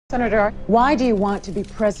Senator, why do you want to be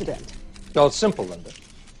president? Well, it's simple, Linda.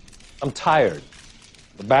 I'm tired.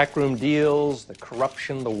 The backroom deals, the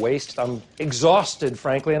corruption, the waste. I'm exhausted,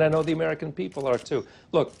 frankly, and I know the American people are too.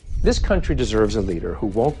 Look, this country deserves a leader who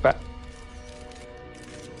won't back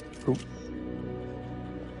who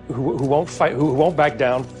won't back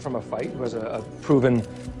down from a fight, who has a proven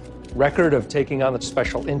record of taking on the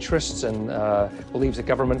special interests and believes that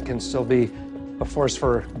government can still be a force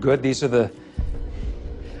for good. These are the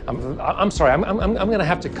I'm sorry, I'm going to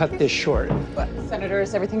have to cut this short. What, Senator,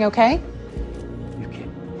 is everything okay?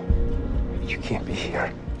 You can't be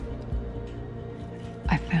here.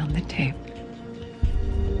 I found the tape.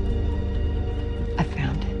 I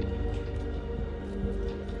found it.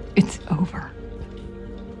 It's over.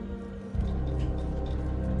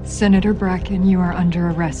 Senator Bracken, you are under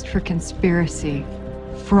arrest for conspiracy,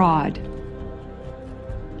 fraud,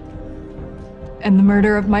 and the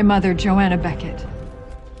murder of my mother, Joanna Beckett.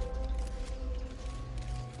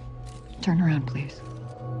 Turn around, please.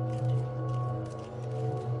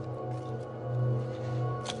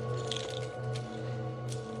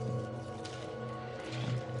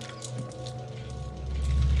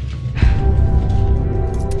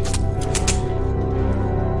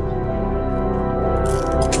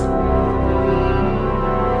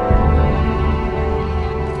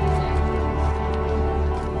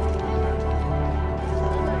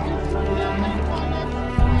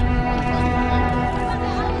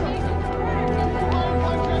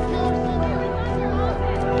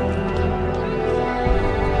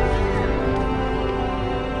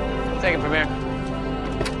 Take it from here.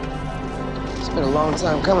 It's been a long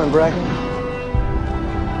time coming, Bracken.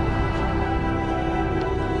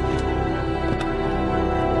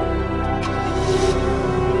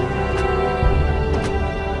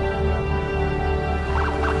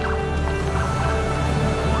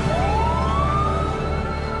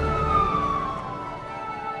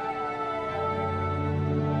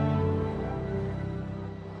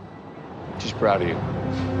 She's proud of you.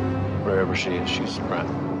 Wherever she is, she's proud.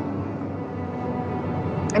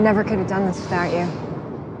 I never could have done this without you.